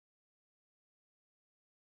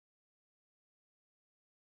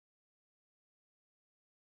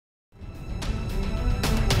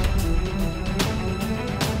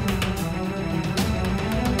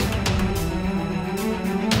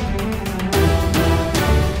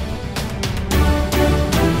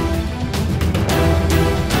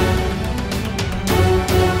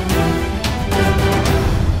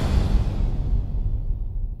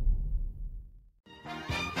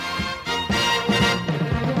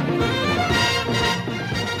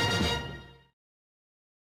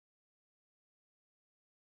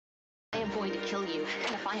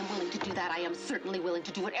that, I am certainly willing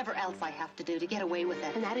to do whatever else I have to do to get away with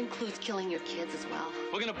it. And that includes killing your kids as well.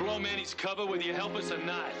 We're gonna blow Manny's cover whether you help us or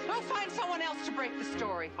not. We'll find someone else to break the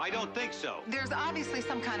story. I don't think so. There's obviously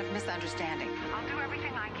some kind of misunderstanding. I'll do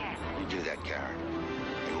everything I can. You do that, Karen.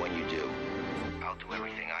 And when you do, I'll do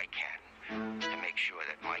everything I can to make sure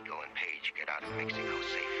that Michael and Paige get out of Mexico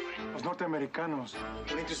safely. Los norteamericanos.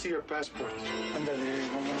 We need to see your passport.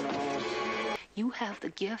 You have the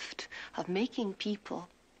gift of making people,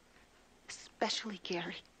 especially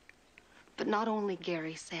Gary, but not only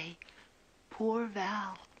Gary, say, poor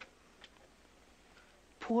Val.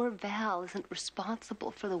 Poor Val isn't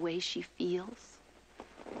responsible for the way she feels,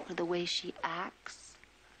 or the way she acts,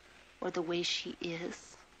 or the way she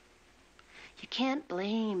is. You can't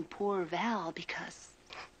blame poor Val because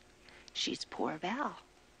she's poor Val.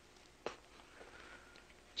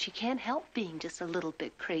 She can't help being just a little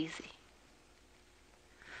bit crazy.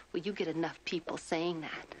 Well, you get enough people saying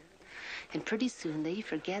that, and pretty soon they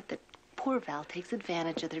forget that poor Val takes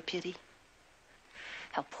advantage of their pity.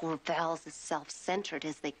 How poor Val's as self-centered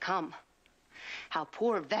as they come. How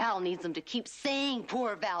poor Val needs them to keep saying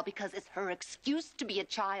poor Val because it's her excuse to be a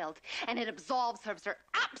child, and it absolves her of her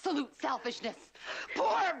absolute selfishness.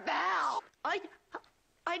 Poor Val! I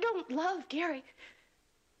don't love Gary.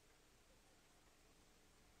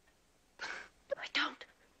 I don't.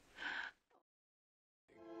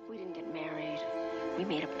 We didn't get married. We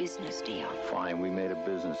made a business deal. Fine, we made a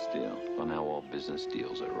business deal. Well, now all business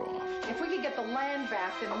deals are off. If we could get the land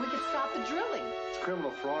back, then we could stop the drilling. It's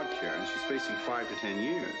criminal fraud, Karen. She's facing 5 to 10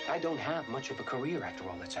 years. I don't have much of a career after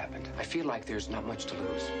all that's happened. I feel like there's not much to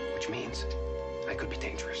lose, which means I could be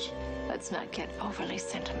dangerous. Let's not get overly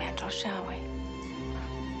sentimental, shall we?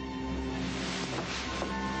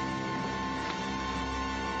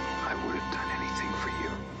 I would have done anything for you.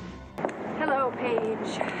 Hello,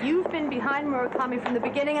 Paige. You've been behind Murakami from the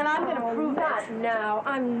beginning, and I'm going to prove not it. now.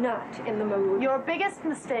 I'm not in the mood. Your biggest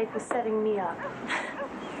mistake was setting me up.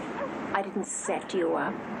 I didn't set you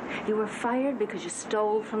up. You were fired because you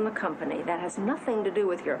stole from the company. That has nothing to do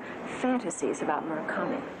with your fantasies about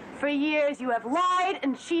Murakami. For years, you have lied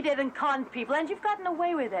and cheated and conned people, and you've gotten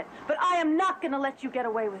away with it. But I am not going to let you get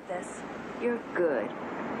away with this. You're good.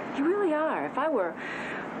 You really are. If I were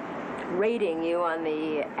rating you on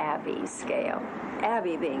the Abby scale,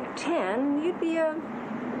 Abby being a 10, you'd be a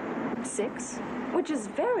 6, which is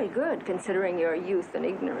very good considering your youth and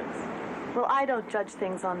ignorance. Well, I don't judge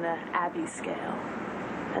things on the Abby scale,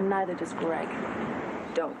 and neither does Greg.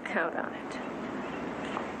 Don't count on it.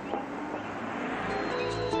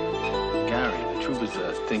 Gary, the truth is that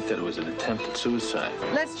I think that it was an attempted suicide.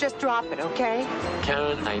 Let's just drop it, okay?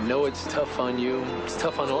 Karen, I know it's tough on you. It's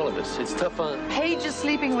tough on all of us. It's tough on... Paige is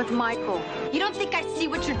sleeping with Michael. You don't think I see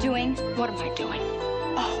what you're doing? What am I doing?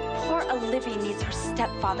 Oh, poor Olivia needs her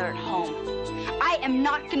stepfather at home. I am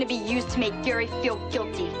not going to be used to make Gary feel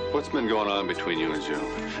guilty. What's been going on between you and Jill?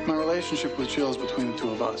 My relationship with Jill is between the two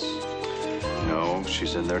of us. No,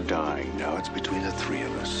 she's in there dying. Now it's between the 3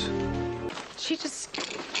 of us. She just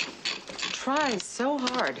tries so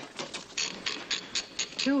hard.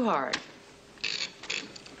 Too hard.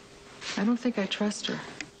 I don't think I trust her.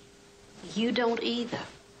 You don't either.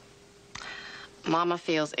 Mama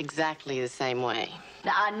feels exactly the same way.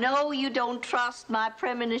 Now, I know you don't trust my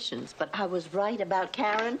premonitions, but I was right about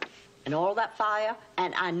Karen and all that fire,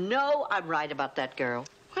 and I know I'm right about that girl.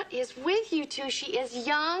 What is with you two? She is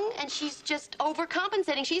young, and she's just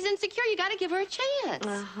overcompensating. She's insecure. You got to give her a chance.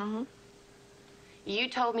 Uh-huh. You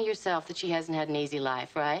told me yourself that she hasn't had an easy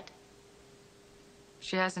life, right?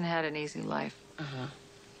 She hasn't had an easy life. Uh-huh.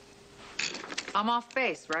 I'm off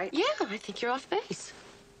base, right? Yeah, I think you're off base.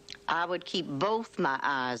 I would keep both my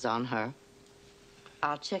eyes on her.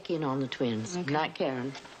 I'll check in on the twins. Okay. Not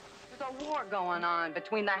Karen. There's a war going on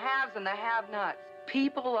between the haves and the have-nots.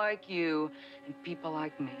 People like you and people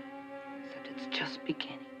like me. Except it's just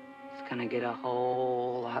beginning. It's gonna get a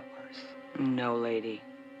whole lot worse. No, lady.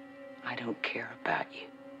 I don't care about you.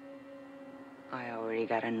 I already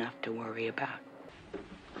got enough to worry about.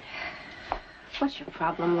 What's your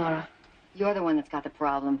problem, Laura? You're the one that's got the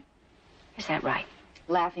problem. Is that right?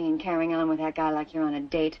 Laughing and carrying on with that guy like you're on a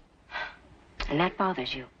date. And that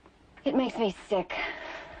bothers you? It makes me sick.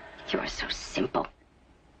 You are so simple.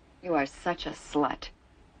 You are such a slut.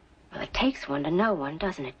 Well, it takes one to know one,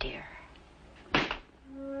 doesn't it, dear?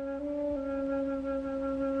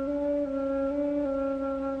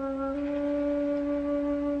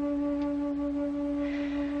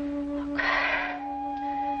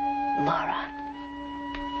 Laura,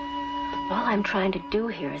 all I'm trying to do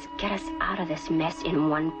here is get us out of this mess in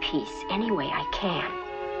one piece, any way I can.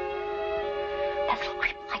 That little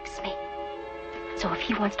creep likes me. So if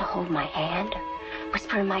he wants to hold my hand,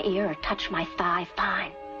 whisper in my ear, or touch my thigh,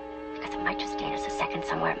 fine. Because it might just gain us a second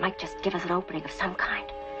somewhere. It might just give us an opening of some kind.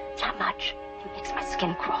 It's not much. It makes my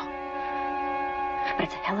skin crawl. But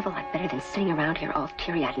it's a hell of a lot better than sitting around here all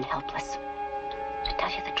teary-eyed and helpless. To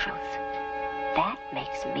tell you the truth, that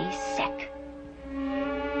makes me sick.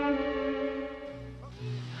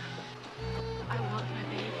 I want my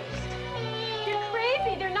babies. You're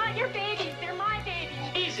crazy. They're not your babies. They're my babies.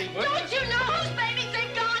 Easy, Don't you know whose babies they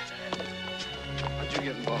got? How'd you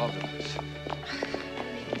get involved in this? I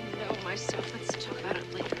don't even know myself. Let's talk about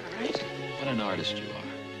it later, all right? What an artist you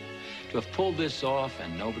are. To have pulled this off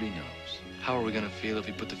and nobody knows. How are we going to feel if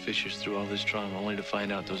we put the Fishers through all this trauma only to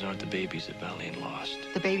find out those aren't the babies that Valine lost?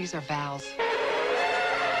 The babies are Val's.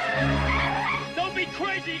 Don't be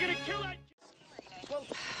crazy. You're going to kill that. Well,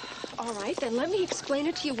 all right, then let me explain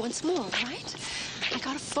it to you once more, all right? I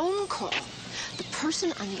got a phone call. The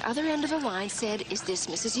person on the other end of the line said, "Is this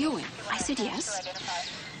Mrs. Ewing?" I said, "Yes."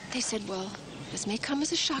 They said, "Well, this may come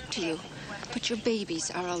as a shock to you, but your babies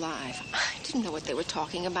are alive." I didn't know what they were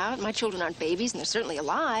talking about. My children aren't babies, and they're certainly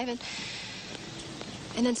alive. And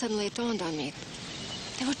then suddenly it dawned on me.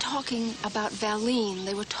 They were talking about Valine.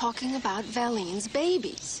 They were talking about Valine's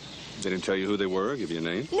babies. They didn't tell you who they were, give you a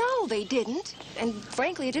name? No, they didn't. And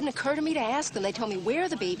frankly, it didn't occur to me to ask them. They told me where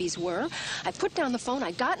the babies were. I put down the phone,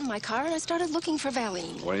 I got in my car, and I started looking for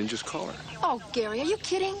Valine. Why didn't you just call her? Oh, Gary, are you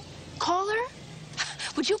kidding? Call her?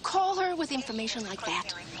 Would you call her with information like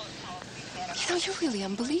that? You know, you're really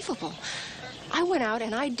unbelievable. I went out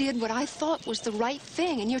and I did what I thought was the right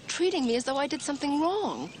thing, and you're treating me as though I did something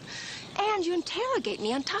wrong. And you interrogate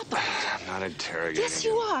me on top of it. I'm not interrogating Yes,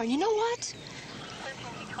 you are. And you know what?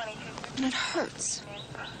 And it hurts.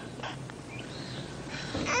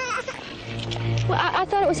 Well, I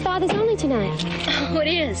thought it was Father's only tonight. Oh, it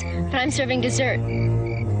is, but I'm serving dessert.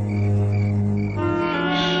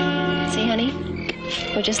 See, honey?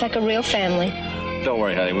 We're just like a real family. Don't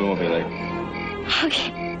worry, honey. We won't be late.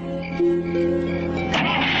 Okay.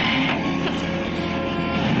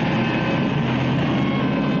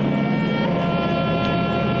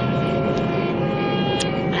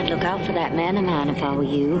 I'd look out for that man of mine if I were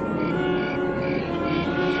you.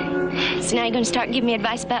 So now you're going to start giving me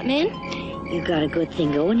advice about men? You got a good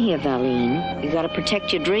thing going here, Valine. You got to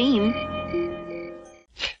protect your dream.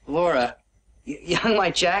 Laura, you hung my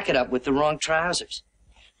jacket up with the wrong trousers.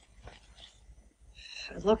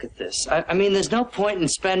 Look at this. I mean, there's no point in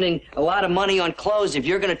spending a lot of money on clothes if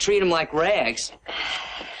you're going to treat them like rags.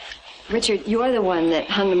 Richard, you're the one that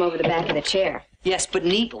hung them over the back of the chair. Yes, but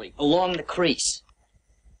neatly, along the crease.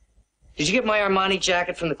 Did you get my Armani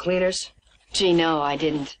jacket from the cleaners? Gee, no, I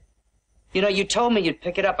didn't. You know, you told me you'd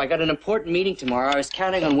pick it up. I got an important meeting tomorrow. I was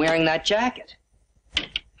counting on wearing that jacket.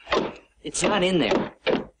 It's not in there.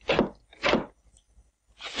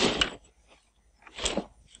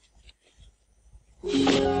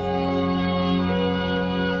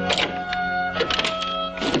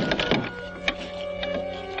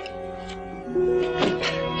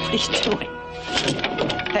 What are you doing?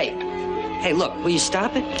 Hey, look, will you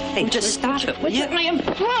stop it? Hey, just stop it, will you? I am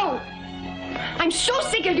through. I'm so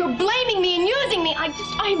sick of your blaming me and using me. I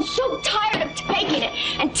am so tired of taking it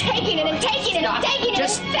and taking it and taking it and taking it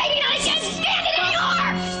and taking it. I can't stand it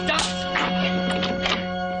anymore. Stop.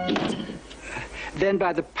 Then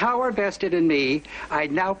by the power vested in me, I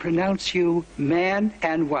now pronounce you man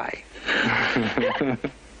and wife.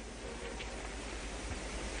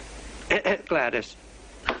 Gladys.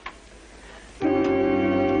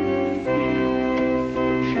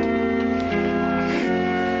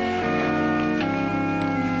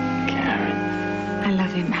 I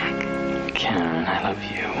love you, Mac. Karen, I love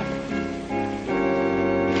you.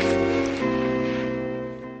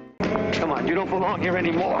 Come on, you don't belong here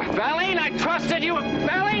anymore. Valine, I trusted you.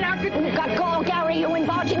 Valine, how could... You've got gall, Gary. You and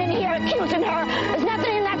barging in here accusing her. There's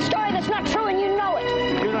nothing in that story that's not true, and you know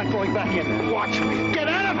it. You're not going back in there. Watch me. Get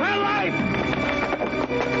out of her life!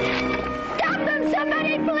 Stop them,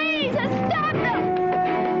 somebody, please! Stop them!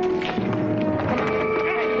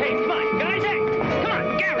 Hey, come on, guys. Hey, come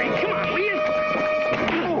on, Gary, come on, will you?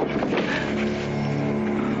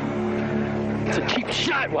 It's a cheap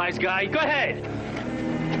shot, wise guy. Go ahead.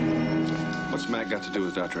 What's Mac got to do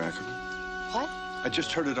with Dr. Ackerman? What? I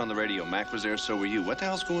just heard it on the radio. Mac was there, so were you. What the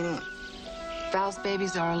hell's going on? Val's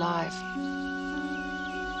babies are alive.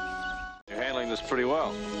 You're handling this pretty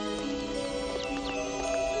well.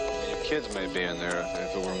 Your kids may be in there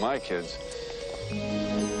if it were my kids.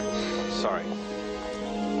 Sorry.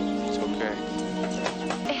 It's okay.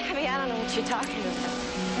 Abby, I don't know what you're talking about.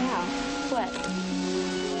 Wow. What?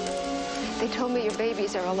 They told me your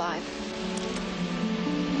babies are alive.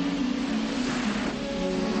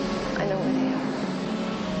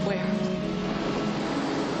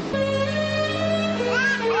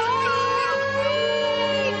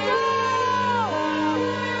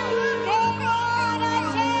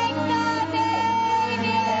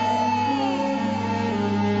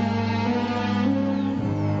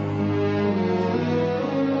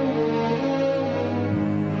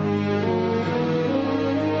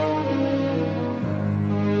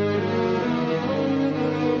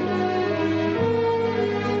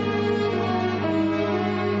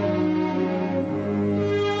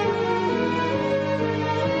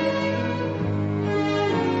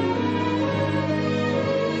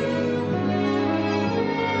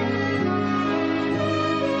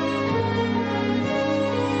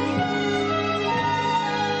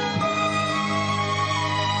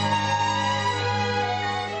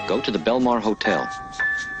 Go to the Belmar Hotel.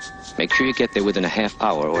 Make sure you get there within a half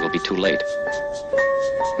hour or it'll be too late.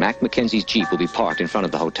 Mac McKenzie's Jeep will be parked in front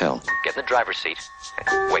of the hotel. Get in the driver's seat.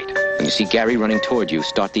 Wait. When you see Gary running toward you,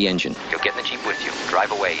 start the engine. He'll get in the Jeep with you.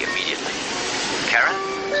 Drive away immediately. Karen,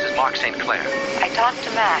 this is Mark St. Clair. I talked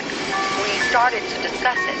to Mac. We started to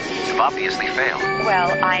discuss it. You've obviously failed.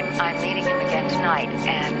 Well, I'm meeting him again tonight,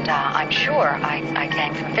 and I'm sure I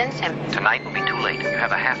can convince him. Tonight will be too late. You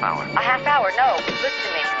have a half hour. A half hour? No. Listen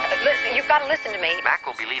to me. Listen, you've got to listen to me. Mac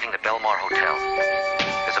will be leaving the Belmar Hotel.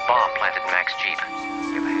 There's a bomb planted in Mac's Jeep.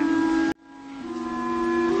 Give a hand.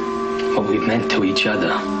 What we meant to each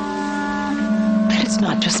other. But it's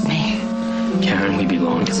not just me. Karen, we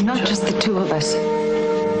belong to It's not just the two of us.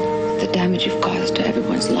 The damage you've caused to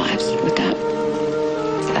everyone's lives without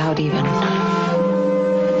even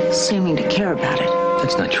seeming to care about it.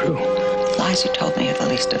 That's not true. Liza told me of the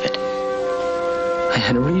least of it. I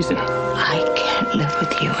had a reason. I can't live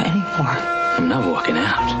with you anymore. I'm not walking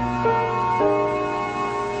out.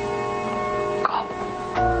 Go.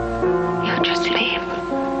 You just leave.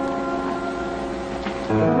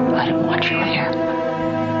 I don't want you here.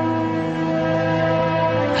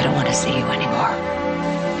 I don't want to see you anymore.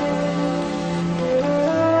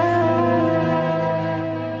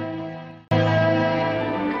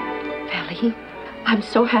 Ellie, I'm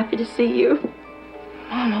so happy to see you.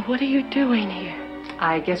 Mama, what are you doing here?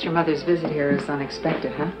 I guess your mother's visit here is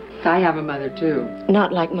unexpected, huh? I have a mother, too.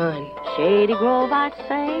 Not like mine. Shady Grove, I'd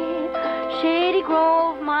say. Shady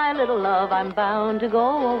Grove, my little love, I'm bound to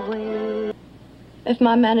go away. If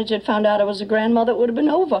my manager had found out I was a grandmother, it would have been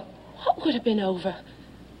over. What would have been over?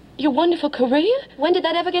 Your wonderful career? When did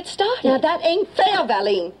that ever get started? Now, that ain't fair,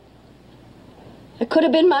 Valine. It could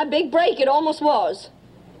have been my big break. It almost was.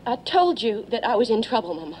 I told you that I was in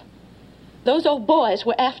trouble, Mama. Those old boys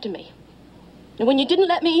were after me. And when you didn't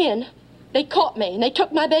let me in, they caught me and they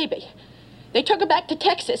took my baby. They took her back to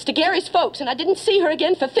Texas, to Gary's folks, and I didn't see her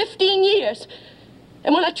again for 15 years.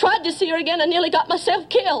 And when I tried to see her again, I nearly got myself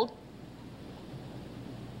killed.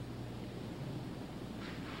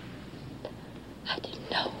 I didn't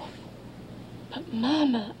know. But,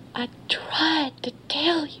 Mama, I tried to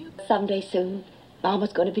tell you. Someday soon,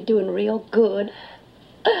 Mama's going to be doing real good.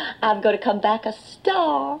 I'm going to come back a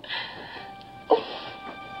star. Oh.